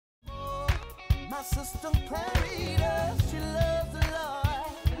My sister carried us. She loves the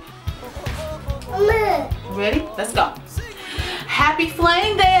Lord. Ready? Let's go. Happy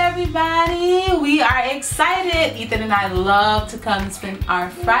Flame Day, everybody. We are excited. Ethan and I love to come and spend our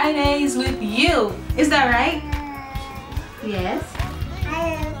Fridays with you. Is that right? Yes.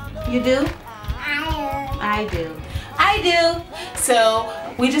 You do? I do. I do. So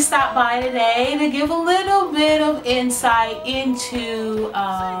we just stopped by today to give a little bit of insight into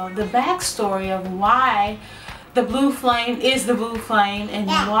the backstory of why the blue flame is the blue flame and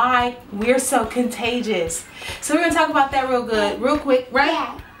why we're so contagious. So we're going to talk about that real quick, right?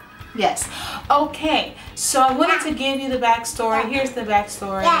 Yeah. Yes. Okay. So I wanted to give you the backstory. Here's the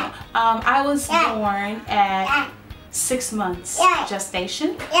backstory. I was born at 6 months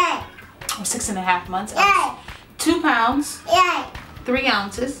gestation, or 6.5 months. I was 2 pounds, 3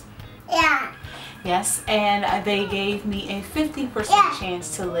 ounces. Yes, and they gave me a 50%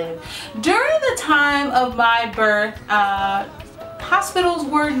 chance to live. During the time of my birth, hospitals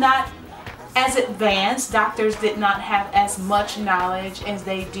were not as advanced. Doctors did not have as much knowledge as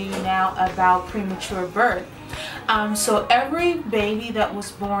they do now about premature birth. So every baby that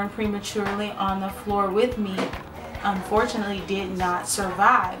was born prematurely on the floor with me, unfortunately, did not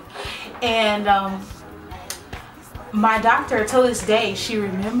survive. And my doctor, till this day, she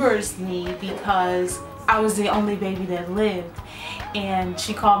remembers me because I was the only baby that lived, and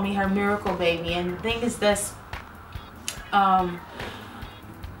she called me her miracle baby. And the thing is this, I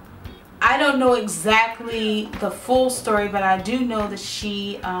don't know exactly the full story, but I do know that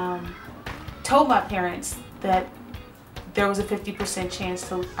she told my parents that there was a 50% chance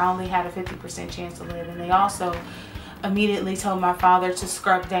to, I only had a 50% chance to live. And they also immediately told my father to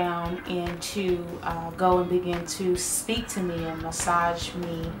scrub down and to go and begin to speak to me and massage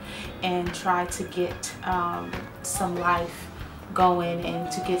me and try to get some life going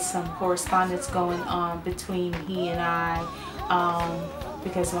and to get some correspondence going on between he and I,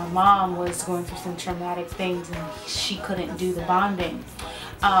 because my mom was going through some traumatic things and she couldn't do the bonding.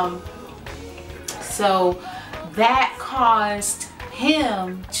 So that caused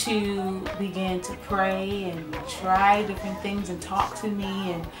him to begin to pray and try different things and talk to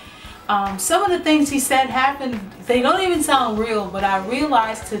me, and some of the things he said happened, they don't even sound real, but I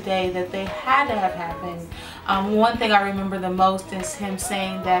realized today that they had to have happened. One thing I remember the most is him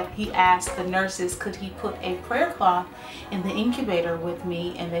saying that he asked the nurses, could he put a prayer cloth in the incubator with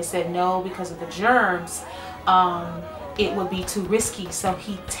me, and they said no, because of the germs it would be too risky. So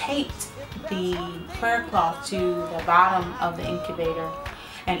he taped the prayer cloth to the bottom of the incubator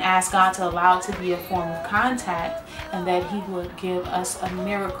and asked God to allow it to be a form of contact, and that he would give us a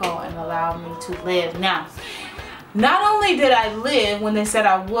miracle and allow me to live. Now, not only did I live when they said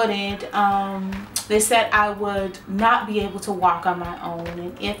I wouldn't, they said I would not be able to walk on my own,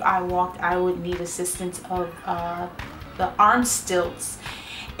 and if I walked I would need assistance of the arm stilts.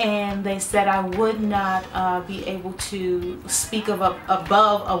 And they said I would not be able to speak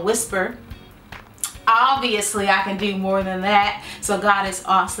above a whisper. Obviously, I can do more than that. So God is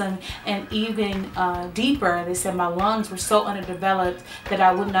awesome. And even deeper, they said my lungs were so underdeveloped that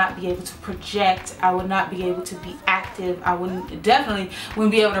I would not be able to project. I would not be able to be active. I definitely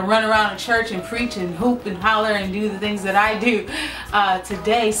wouldn't be able to run around a church and preach and hoop and holler and do the things that I do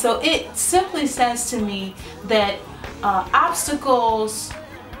today. So it simply says to me that obstacles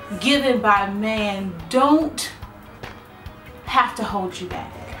given by man don't have to hold you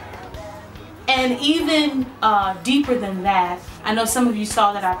back. And even deeper than that, I know some of you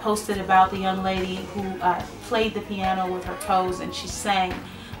saw that I posted about the young lady who played the piano with her toes, and she sang.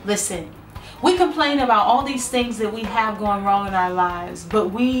 Listen, we complain about all these things that we have going wrong in our lives, but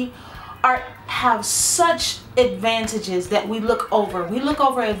we have such advantages that we look over. We look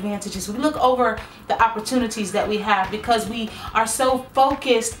over advantages. We look over the opportunities that we have because we are so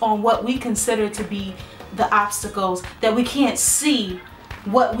focused on what we consider to be the obstacles that we can't see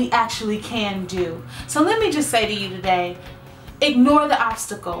what we actually can do. So let me just say to you today, ignore the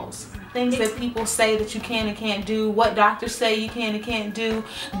obstacles. Things that people say that you can and can't do, what doctors say you can and can't do.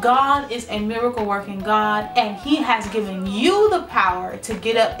 God is a miracle working God, and he has given you the power to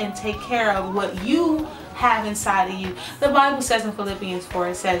get up and take care of what you have inside of you. The Bible says in Philippians 4,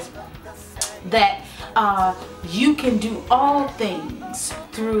 it says that you can do all things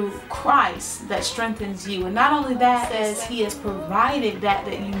through Christ that strengthens you. And not only that, it says he has provided that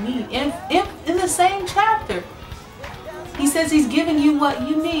you need. In the same chapter, he says he's giving you what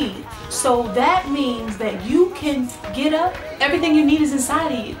you need. So that means that you can get up. Everything you need is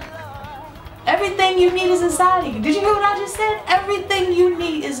inside of you. Everything you need is inside of you. Did you hear what I just said? Everything you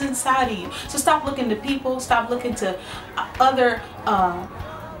need is inside of you. So stop looking to people. Stop looking to other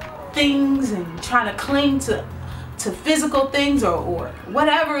things and trying to cling to physical things or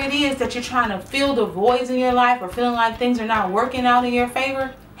whatever it is that you're trying to fill the voids in your life or feeling like things are not working out in your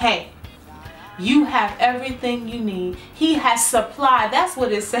favor, hey, you have everything you need. He has supplied. That's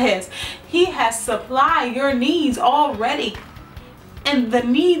what it says. He has supplied your needs already. And the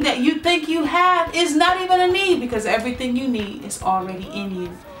need that you think you have is not even a need, because everything you need is already in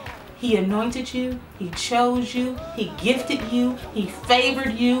you. He anointed you. He chose you. He gifted you. He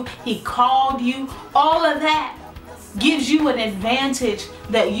favored you. He called you. All of that gives you an advantage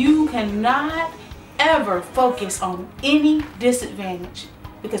that you cannot ever focus on any disadvantage,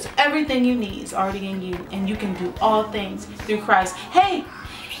 because everything you need is already in you, and you can do all things through Christ. Hey,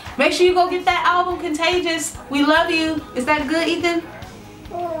 make sure you go get that album, Contagious. We love you. Is that good, Ethan?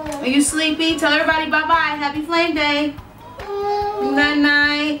 Are you sleepy? Tell everybody bye-bye. Happy Flame Day.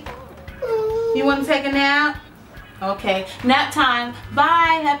 Night-night. You want to take a nap? Okay, nap time.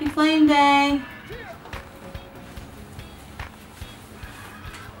 Bye. Happy Flame Day.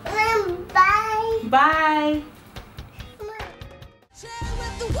 Bye. Bye.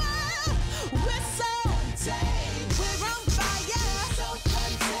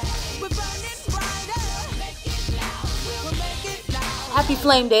 Happy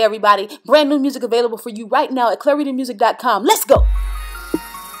Flame Day, everybody. Brand new music available for you right now at claritymusic.com. Let's go.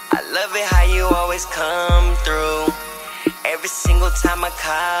 I love it how you always come through. Every single time I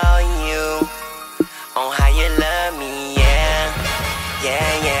call you.